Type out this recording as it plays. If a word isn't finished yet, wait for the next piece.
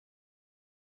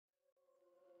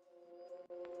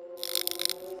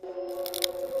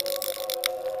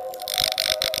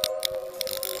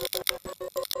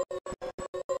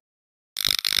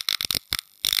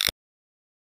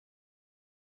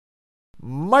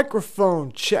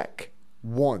Microphone check.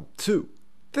 1, 2.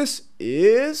 This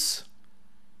is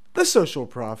The Social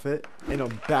Prophet, and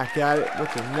I'm back at it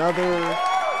with another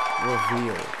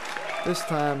reveal. This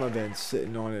time I've been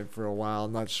sitting on it for a while.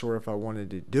 I'm not sure if I wanted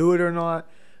to do it or not,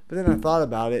 but then I thought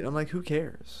about it, and I'm like, who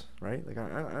cares, right? Like,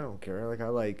 I don't care. Like, I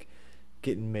like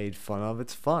getting made fun of.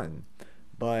 It's fun.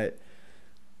 But,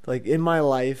 like, in my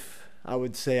life, I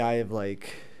would say I have,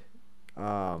 like,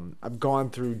 I've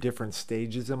gone through different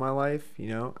stages in my life, you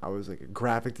know? I was, like, a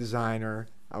graphic designer.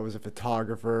 I was a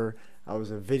photographer. I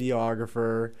was a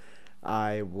videographer.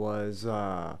 I was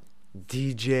a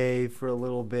DJ for a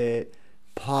little bit,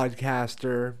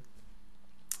 podcaster,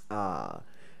 a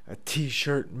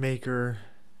t-shirt maker,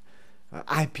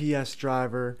 IPS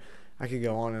driver. I could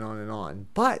go on and on and on.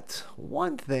 But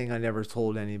one thing I never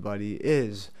told anybody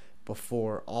is,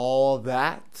 before all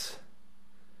that,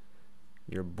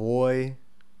 your boy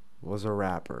was a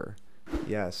rapper.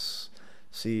 Yes.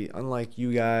 See, unlike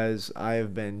you guys, I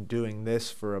have been doing this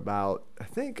for about, I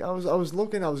think I was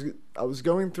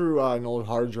going through an old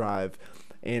hard drive,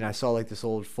 and I saw like this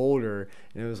old folder,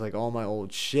 and it was like all my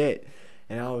old shit,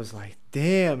 and I was like,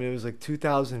 damn, it was like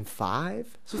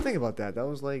 2005. So think about that. That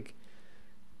was like,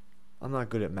 I'm not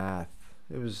good at math.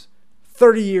 It was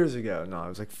 30 years ago. No, it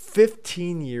was like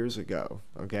 15 years ago.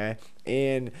 Okay,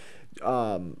 and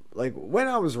like when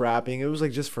I was rapping, it was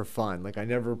like just for fun. Like I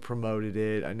never promoted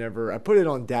it. I put it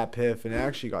on DatPiff, and it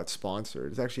actually got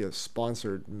sponsored. It's actually a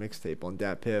sponsored mixtape on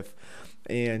DatPiff,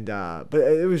 and but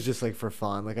it was just like for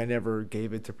fun. Like I never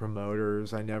gave it to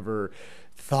promoters. I never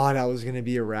thought I was gonna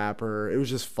be a rapper. It was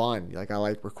just fun. Like I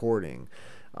like recording.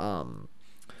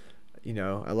 You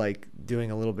know, I like doing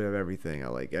a little bit of everything. I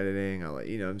like editing. I like,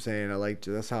 you know what I'm saying?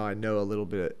 That's how I know a little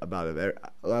bit about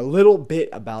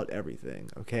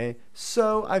everything, okay?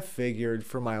 So I figured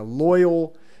for my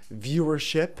loyal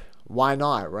viewership, why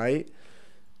not, right?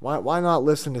 Why not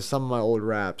listen to some of my old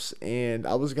raps? And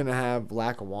I was going to have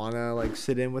Lackawanna, like,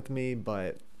 sit in with me,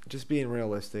 but just being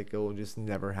realistic, it will just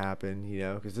never happen, you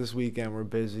know, because this weekend we're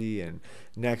busy, and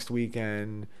next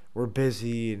weekend we're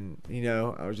busy, and, you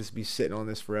know, I'll just be sitting on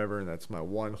this forever, and that's my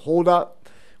one hold up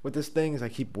with this thing is I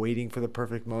keep waiting for the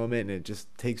perfect moment, and it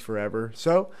just takes forever.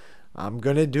 So I'm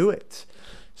going to do it.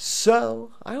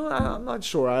 So I'm not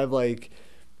sure. I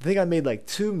think I made like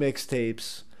 2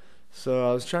 mixtapes. So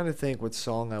I was trying to think what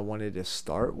song I wanted to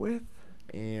start with,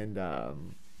 and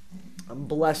I'm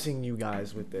blessing you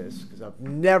guys with this because I've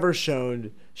never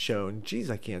shown. Jeez,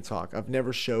 I can't talk. I've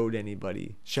never shown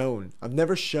anybody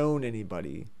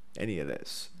any of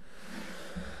this.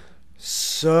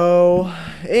 So,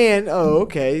 and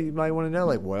okay, you might want to know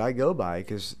like what I go by,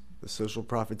 because The Social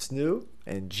Prophet's new,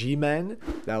 and G-Men,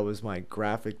 that was my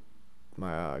graphic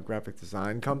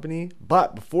design company.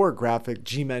 But before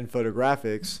G-Men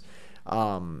Photographics,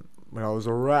 when I was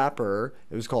a rapper,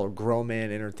 it was called Grown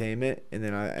Man Entertainment, and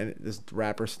then this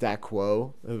rapper Stat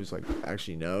Quo, who was like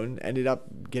actually known, ended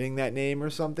up getting that name or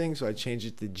something, so I changed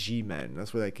it to G-Men.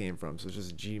 That's where that came from. So it's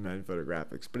just G-Men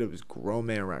Photographics, but it was Grown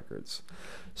Man Records.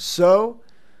 So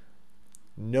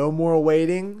no more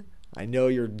waiting. I know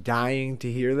you're dying to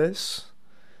hear this,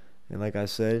 and like I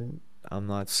said, I'm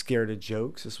not scared of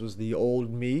jokes. This was the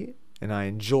old me, and I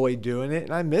enjoy doing it,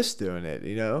 and I miss doing it,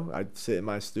 you know? I'd sit in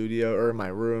my studio, or my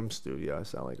room studio. I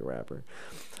sound like a rapper.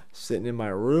 Sitting in my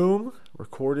room,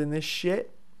 recording this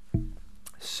shit.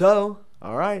 So,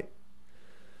 all right.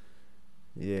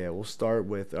 Yeah, we'll start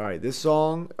with, all right, this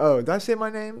song. Oh, did I say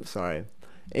my name? Sorry.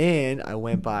 And I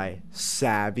went by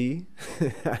Savvy.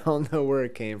 I don't know where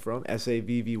it came from.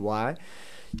 Savvy.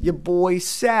 Your boy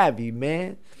Savvy,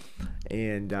 man.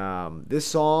 And this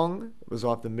song was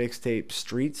off the mixtape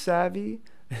Street Savvy,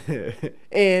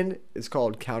 and it's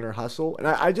called Counter Hustle. And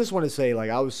I just want to say, like,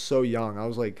 I was so young. I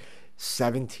was like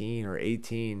 17 or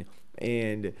 18,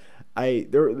 and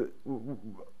I'm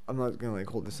not gonna like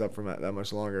hold this up for that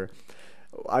much longer.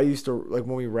 I used to, like,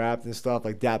 when we rapped and stuff,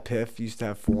 like DatPiff used to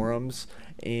have forums,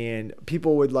 and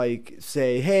people would like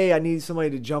say, hey, I need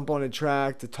somebody to jump on a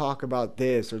track to talk about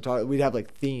this, or we'd have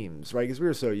like themes, right? Because we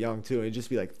were so young too, and it'd just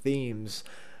be like themes.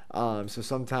 So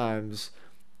sometimes,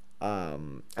 I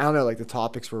don't know, like the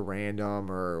topics were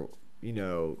random, or, you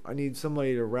know, I need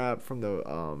somebody to rap from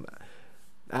the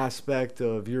aspect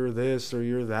of you're this or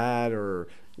you're that, or,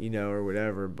 you know, or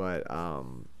whatever. But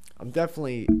I'm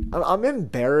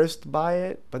embarrassed by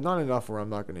it, but not enough where I'm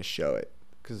not going to show it.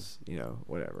 Because, you know,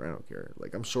 whatever, I don't care.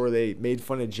 Like, I'm sure they made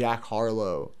fun of Jack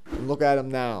Harlow. And look at him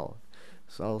now.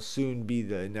 So I'll soon be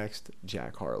the next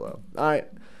Jack Harlow. All right.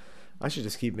 I should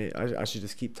just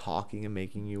keep talking and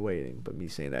making you waiting. But me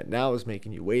saying that now is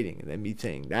making you waiting. And then me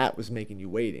saying that was making you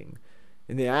waiting.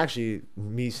 And then actually,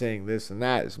 me saying this and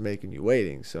that is making you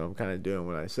waiting. So I'm kind of doing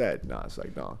what I said. No, it's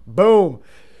like, no. Boom.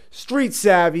 Street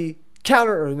savvy,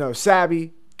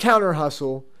 savvy, counter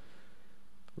hustle.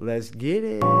 Let's get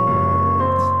it.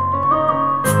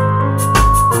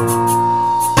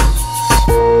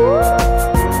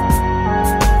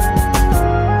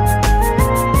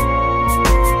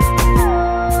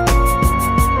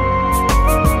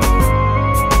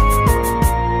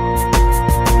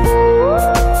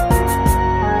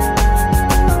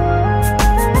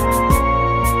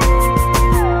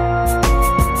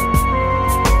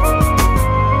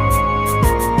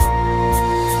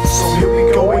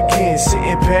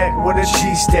 Sitting back with a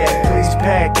G-stack. Please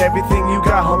pack everything you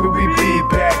got, homie, we be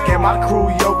back. And my crew,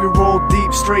 yo, we roll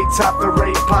deep, straight top the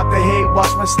rate. Pop the hate,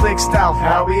 watch my slick style,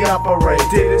 how we operate.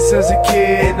 Did this as a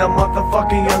kid, and a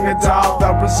motherfucking young adult. The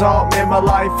result made my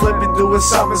life flipping through a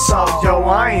somersault. Yo,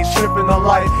 I ain't tripping the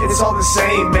life, it's all the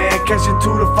same, man. Catching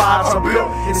 2 to 5s, I'm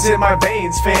built, it's in my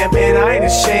veins, fam. And I ain't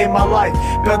ashamed my life,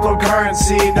 built on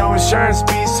currency, no insurance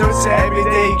fees, so it's an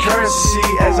everyday currency.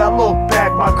 As I look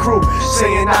back, my crew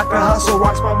saying not the hustle,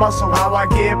 rocks my muscle, how I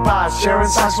get by, sharing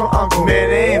socks with uncle. Man,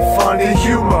 it ain't funny,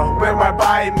 humor went right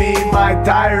by me, my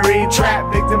diary,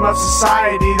 trapped victim of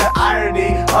society, the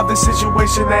irony of the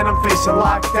situation that I'm facing,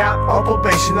 lockdown or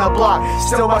probation, a block,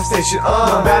 still my station,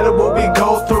 no matter what we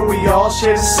go through, we all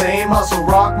share the same hustle,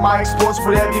 rock my sports,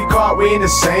 whatever you call, we in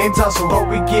the same tussle, but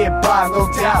we get by, no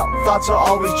doubt, thoughts are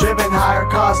always driven, higher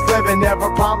cost living, never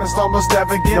promised, almost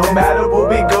never given, no matter what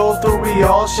we go through, we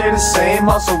all share the same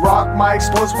hustle, rock my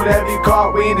sports, whatever you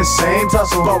call, we in the same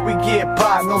tussle, but we get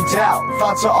by, no doubt.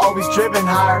 Thoughts are always driven,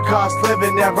 higher cost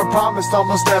living, never promised,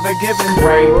 almost never given.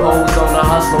 Rainbows on the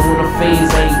hustle when the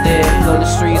phase ain't there. On the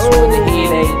streets when the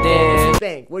heat ain't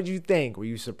there. What'd you think? Were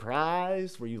you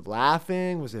surprised? Were you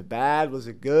laughing? Was it bad? Was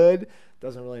it good?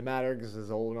 Doesn't really matter because it's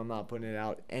old. I'm not putting it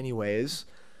out anyways.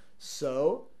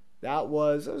 So that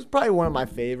was probably one of my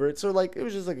favorites. Or like it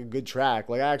was just like a good track.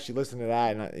 Like I actually listened to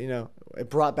that and it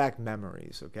brought back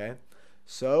memories. Okay.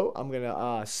 So I'm going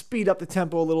to speed up the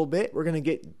tempo a little bit. We're going to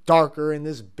get darker in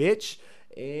this bitch.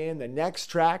 And the next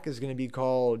track is going to be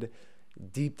called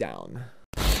Deep Down.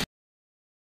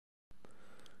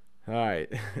 All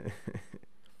right.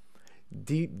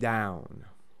 Deep Down.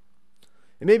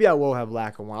 And maybe I will have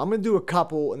Lackawanna. I'm going to do a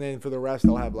couple, and then for the rest,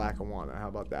 I'll have Lackawanna. How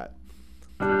about that?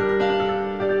 Gotta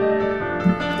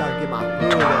get my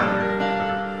hood on.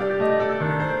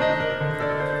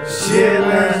 Shit,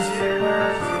 man.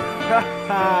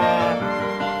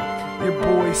 Your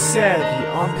boy Savvy,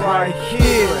 I'm right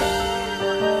here.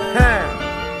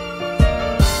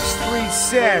 Street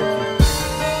Savvy.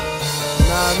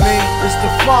 Know what I mean? It's the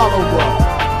follow-up.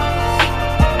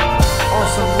 On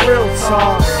some real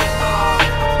talk.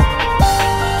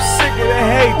 I'm sick of the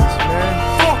haters, man.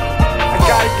 I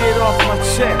gotta get off my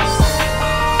chest.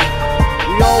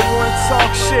 We all wanna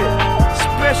talk shit,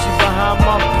 especially behind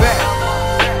my back.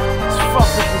 It's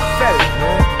fucking pathetic,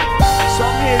 man. So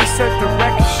I'm here to set the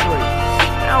record straight.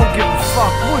 I don't give a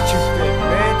fuck what you think,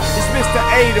 man. It's Mr.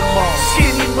 A tomorrow.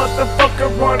 Skinny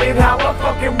motherfucker running how I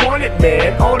fucking want it,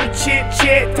 man. All the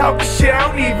chit-chat, talking shit,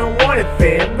 I don't even want it,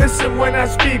 fam. Listen when I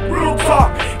speak, real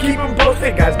talk. Keep them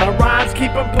posted, guys. My rhymes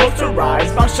keep them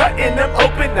posterized. I'm shutting them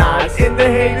open eyes. And the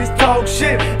haters talk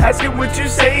shit, asking what you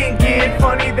saying, kid.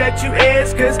 Funny that you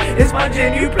ask, cause it's my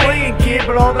jam you playing, kid.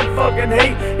 But all the fucking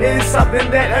hate is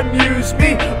something that amused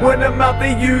me. When I'm out,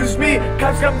 they use me.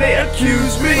 Cops come, they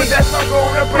accuse me. But that's not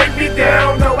gonna break me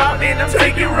down. No, I'm in, I'm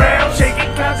taking rounds.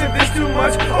 Shaking clowns if it's too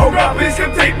much. Oh God, please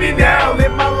come take me now.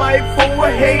 Live my life for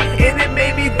a hate, and it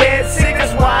made me that sick.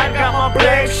 That's why I got my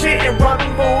black shit and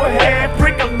running for a half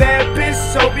brick. I'm that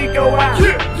pissed, so we go out.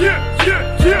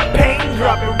 Pain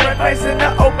dropping, red face in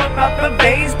the open mouth, the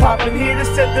veins popping. Here to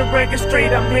set the record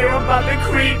straight. I'm here, I'm about to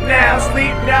creep now.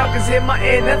 Sleep now, cause in my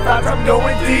inner thoughts I'm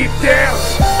going deep down.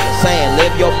 Saying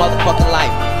live your motherfucking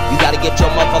life. You gotta get your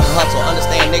motherfucking hustle.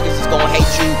 Understand niggas is gonna hate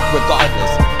you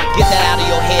regardless. Get that out of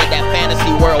your head, that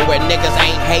fantasy world where niggas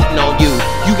ain't hating on you.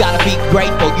 You gotta be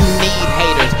grateful, you need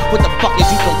haters. What the fuck is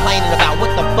you complaining about?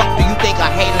 What the fuck do you think a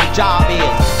hater's job is?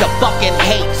 To fucking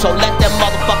hate, so let them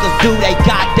motherfuckers do their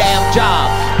goddamn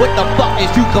job. What the fuck is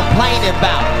you complaining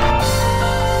about?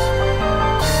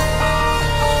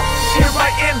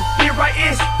 Here I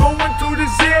is, going through the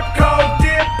zip code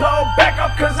depot. Back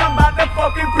up cause I'm about to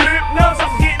fucking flip notes.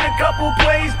 I'm getting a couple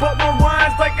plays, but my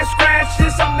rhymes like a scratch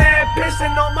this. I'm mad pissed,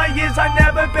 and all my years I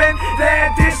never been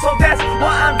that this. So that's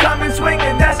why I'm coming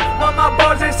swinging. That's why my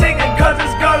bars ain't singing, cause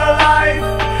it's got a life.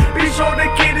 Be sure the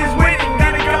kid is winning.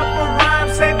 Got a couple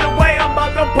rhymes, save the way. I'm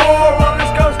about to pour on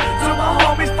this coast. So my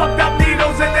homies fucked up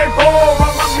needles and they bore.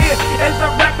 I'm here as the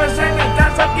representative.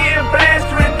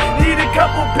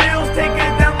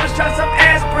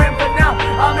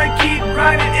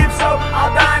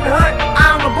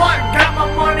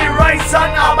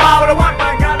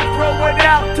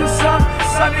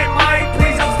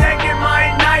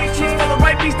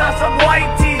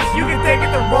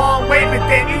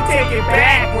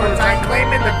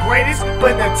 greatest,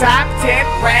 but the top 10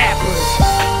 rappers.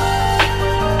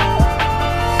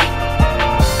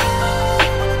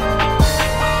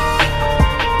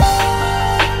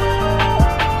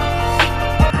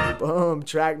 Boom,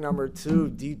 track number 2,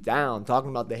 Deep Down, talking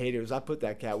about the haters. I put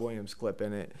that Cat Williams clip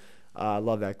in it. I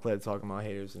love that clip talking about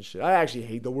haters and shit. I actually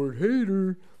hate the word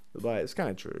hater, but it's kind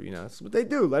of true, you know. It's what they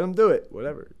do. Let them do it.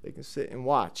 Whatever. They can sit and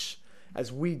watch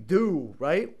as we do,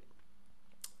 right?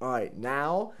 All right,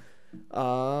 now,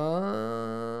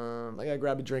 I gotta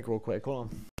grab a drink real quick. Hold on.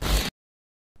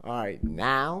 All right,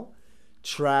 now,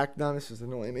 track number. This is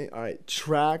annoying me. All right,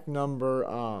 track number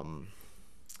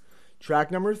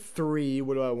 3.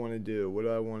 What do I want to do?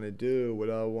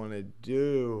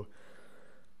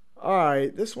 All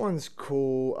right, this one's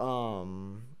cool. All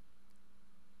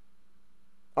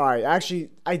right, actually,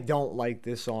 I don't like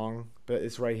this song, but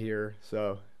it's right here,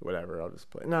 so whatever. I'll just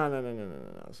play. No.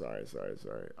 Sorry.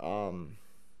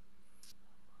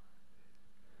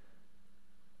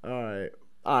 All right,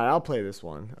 I'll play this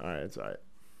one. All right, it's all right.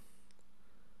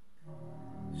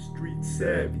 Street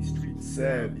savvy, street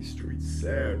savvy, street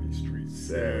savvy, street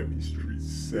savvy, street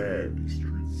savvy,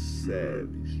 street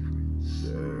savvy, street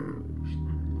savvy.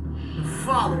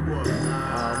 Follow-up.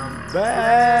 I'm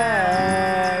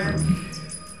back.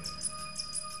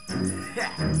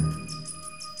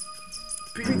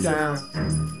 Beat down.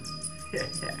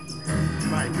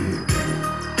 Right here.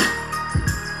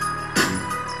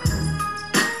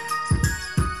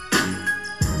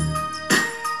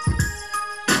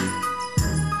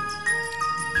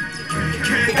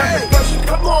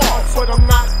 Come on, but I'm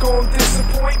not gonna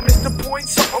disappoint. Missed the point,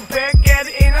 so I'm back at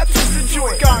it and I twist the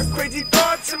joint. Got crazy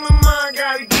thoughts in my mind,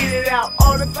 gotta get it out.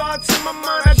 All the thoughts in my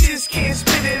mind, I just can't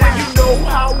spit it out. You know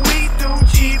how we do,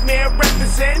 G-Man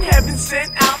represent. Heaven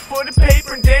sent out for the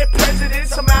paper, dead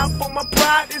presidents. I'm out for my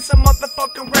pride, it's a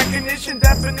motherfucking recognition.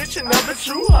 Definition of a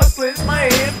true hustler is my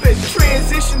ambition.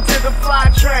 Transition to the fly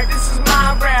track, this is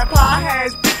my rap.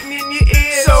 Hi-hats beating in your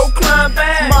ears, so climb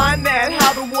back. Mind that,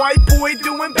 how the white boy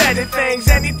doing better things.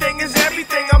 Anything is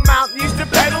everything, I'm out, used to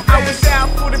pedal. I was out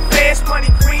for the fast money,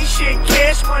 green shit,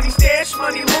 cash money, stash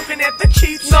money, looking at the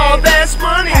cheap shit. No, that's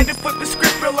money. Had to flip the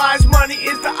script, realize money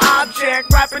is the object.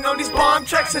 Rapping on these bomb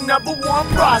tracks, a #1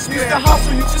 prospect. Used to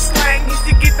hustle, used to slang, used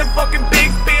to get them fucking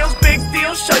big bills, big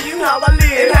deals. Show you how I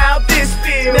live and how this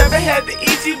feels. Never had the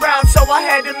easy route, so I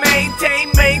had to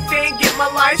maintain, get my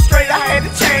life straight. I had to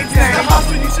change things. Used to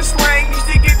hustle, used to slang, used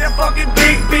to get them fucking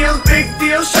big bills, big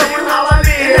deals. Show you how I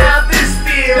live and how this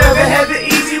feels. Never had the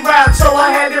easy route, so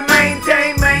I had to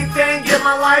maintain, get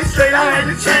my life straight. I had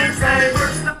to change things.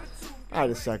 I had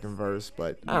a second verse,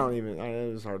 but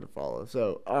it was hard to follow.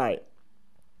 So, alright.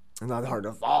 Not hard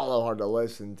to follow, hard to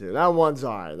listen to. That one's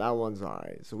alright.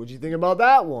 So, what'd you think about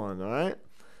that one, alright?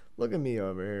 Look at me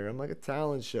over here. I'm like a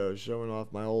talent show showing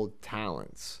off my old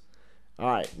talents.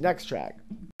 Alright, next track.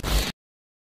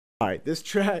 Alright, this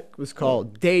track was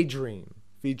called Daydream,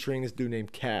 featuring this dude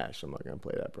named Cash. I'm not going to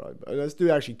play that probably, but this dude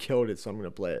actually killed it, so I'm going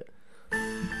to play it.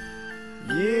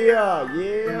 Yeah.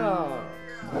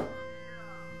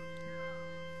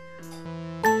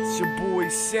 It's your boy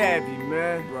Savvy,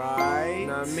 man. Right.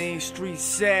 Know what I mean? Street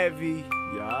Savvy.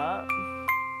 Yeah.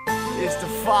 It's the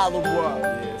follow-up.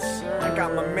 Yes, sir. I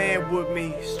got my man with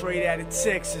me, straight out of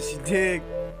Texas, you dig?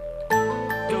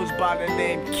 Goes by the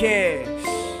name Cash.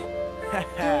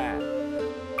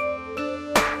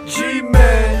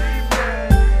 G-Man.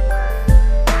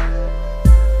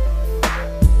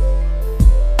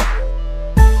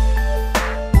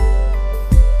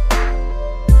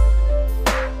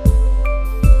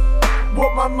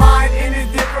 Put my mind in a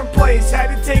different place,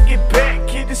 had to take it back,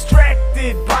 get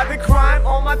distracted by the crime,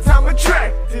 all my time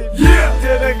attracted. Yeah,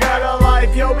 did I got a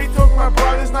life, yo, he took my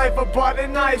brother's knife, I bought a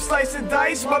knife, slice and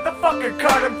dice, motherfucker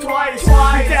cut him twice.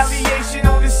 Retaliation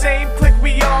on the same click,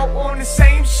 we all on the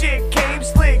same shit, came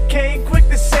slick, came quick,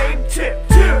 the same tip.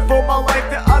 For my life,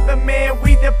 the other man,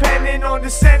 we depending on,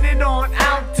 descending on,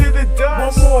 out to the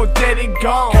dust. One more dead and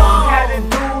gone. Had to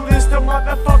do this the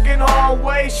motherfucking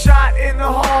hallway, shot in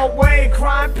the hallway,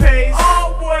 crime pays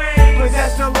always. But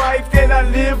that's the life that I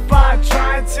live by,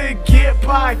 trying to get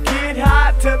by, get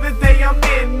high till the day I'm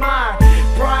in my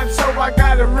prime. So I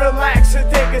gotta relax and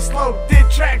take it slow, did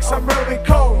tracks, I'm really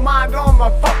cold, mind on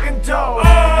my fucking dough.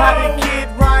 How to get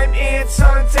rhyme and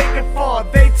son take it far,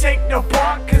 they take no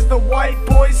part, cause the white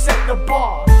boys set the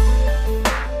bar.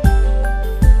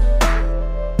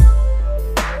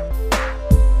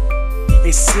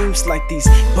 It's seems like these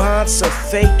bonds are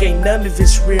fake, ain't none of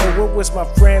it's real. Where was my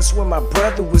friends when my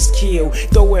brother was killed?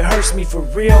 Though it hurts me for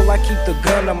real, I keep the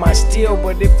gun on my steel.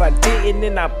 But if I didn't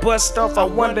and I bust off, I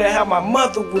wonder how my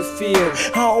mother would feel.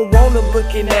 I don't wanna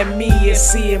looking at me and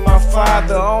seeing my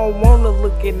father. I don't wanna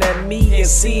looking at me and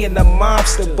seeing a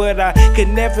monster. But I could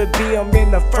never be him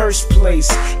in the first place,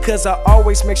 cause I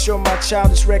always make sure my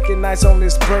child is recognized on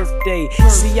his birthday.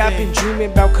 See, I've been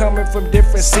dreaming about coming from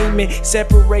different semen,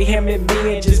 separate him and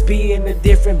me and just being a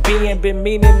different being. Been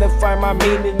meaning to find my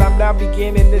meaning, I'm now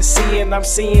beginning to see, and I'm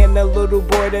seeing a little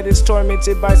boy that is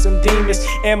tormented by some demons,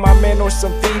 and my man or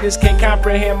some fetus can't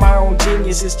comprehend my own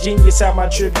genius. It's genius how my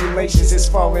tribulations is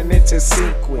falling into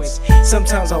sequence.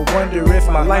 Sometimes I wonder if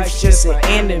my life's just an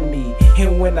enemy,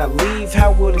 and when I leave,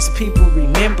 how will these people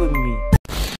remember me?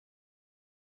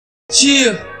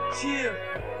 Chill.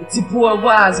 It's your boy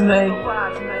Wise, man.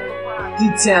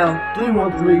 D-Town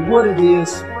 313, what it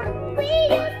is.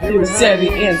 Little Savvy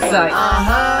Insight.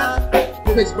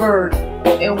 Pittsburgh,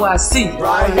 NYC.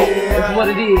 Right here. That's what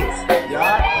it is.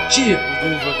 Chill.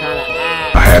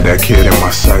 I had that kid in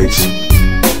my sights,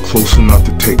 close enough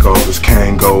to take off his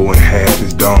Kango and half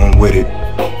his dome with it.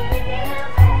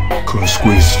 Couldn't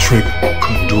squeeze the trigger,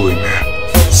 couldn't do it, man.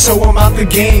 So I'm out the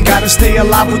game, gotta stay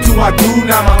alive, what do I do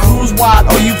now? My crew's wild,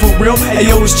 are you for real? Hey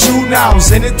yo, it's true now, I was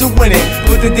in it to win it.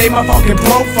 But the day my fucking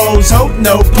pro foes, hope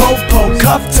no, po-po,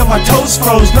 cuffed till my toes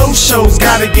froze. No shows,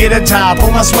 gotta get a job,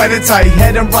 hold my sweater tight,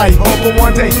 head and right, hoping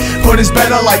one day for this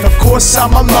better life. Of course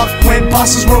I'm a luck, when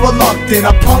bosses were reluctant,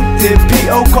 I punked it,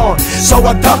 P.O. gone, so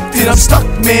I ducked it. I'm stuck,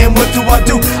 man, what do?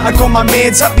 I call my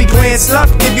mans up, he glanced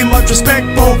up, give you much respect,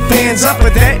 both fans up,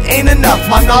 but that ain't enough.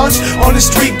 My knowledge on the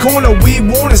street corner, we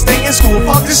wanna stay in school,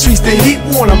 fuck the streets, the heat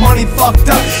warner, money fucked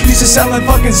up. Used to selling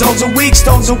fucking zones a week,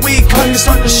 stones a week, honey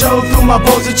starting to show through my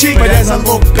bows of cheek. But as I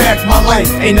look back, my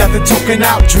life ain't nothing talking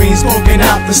out, dreams smoking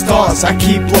out the stars, I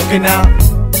keep looking out.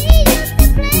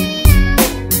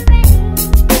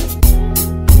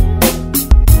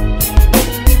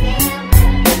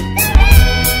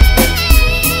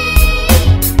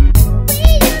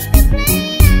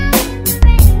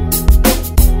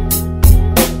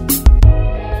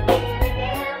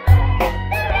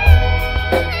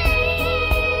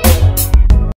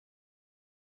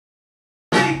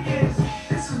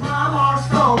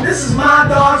 This is my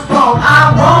dog's bone,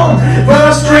 I roam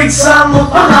the streets, some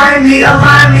look behind me,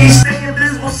 align me, stay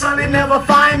invisible, son, they never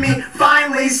find me.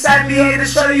 Finally, sat me here to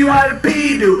show you how to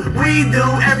be do. We do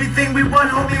everything we want,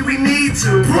 homie, we need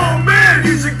to. Bro, man,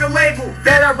 music the label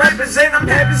that I represent, I'm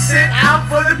heaven sent out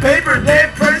for the paper,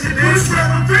 dead presidents.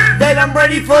 That I'm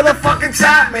ready for the fucking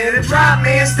top, man, the drop,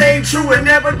 man, stay true and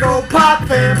never go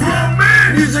poppin'. Bro,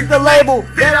 man, music the label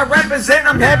that I represent,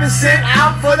 I'm heaven sent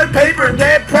out for the paper,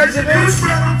 dead presidents.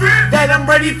 That I'm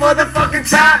ready for the fucking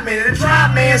top, man, the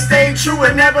drop, man, stay true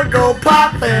and never go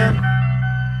poppin'.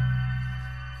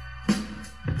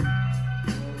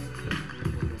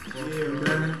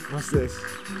 What's this?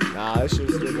 Nah, that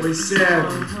shit's good.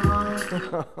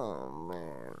 Oh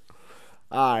man.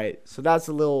 Alright, so that's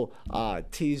a little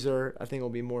teaser. I think it'll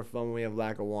be more fun when we have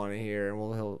Lackawanna here,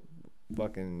 and he'll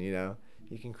fucking, you know,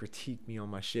 he can critique me on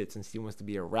my shit since he wants to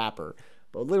be a rapper.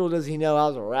 But little does he know I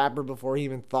was a rapper before he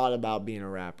even thought about being a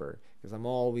rapper, because I'm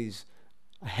always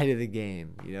ahead of the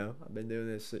game, you know? I've been doing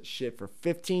this shit for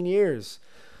 15 years.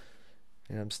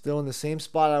 And I'm still in the same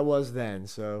spot I was then.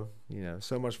 So, you know,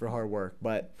 so much for hard work.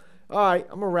 But, alright,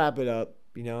 I'm going to wrap it up.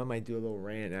 You know, I might do a little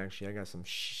rant, actually. I got some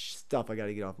stuff I got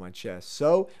to get off my chest.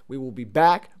 So, we will be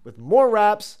back with more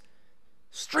raps.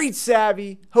 Street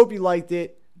Savvy. Hope you liked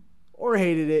it. Or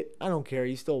hated it. I don't care.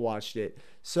 You still watched it.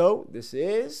 So, this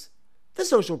is The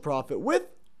Social Prophet with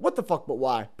What the Fuck But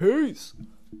Why. Peace.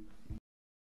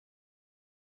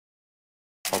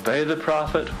 Obey the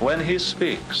prophet when he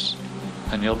speaks,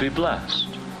 and you'll be blessed.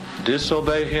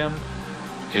 Disobey him,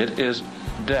 it is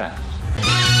death.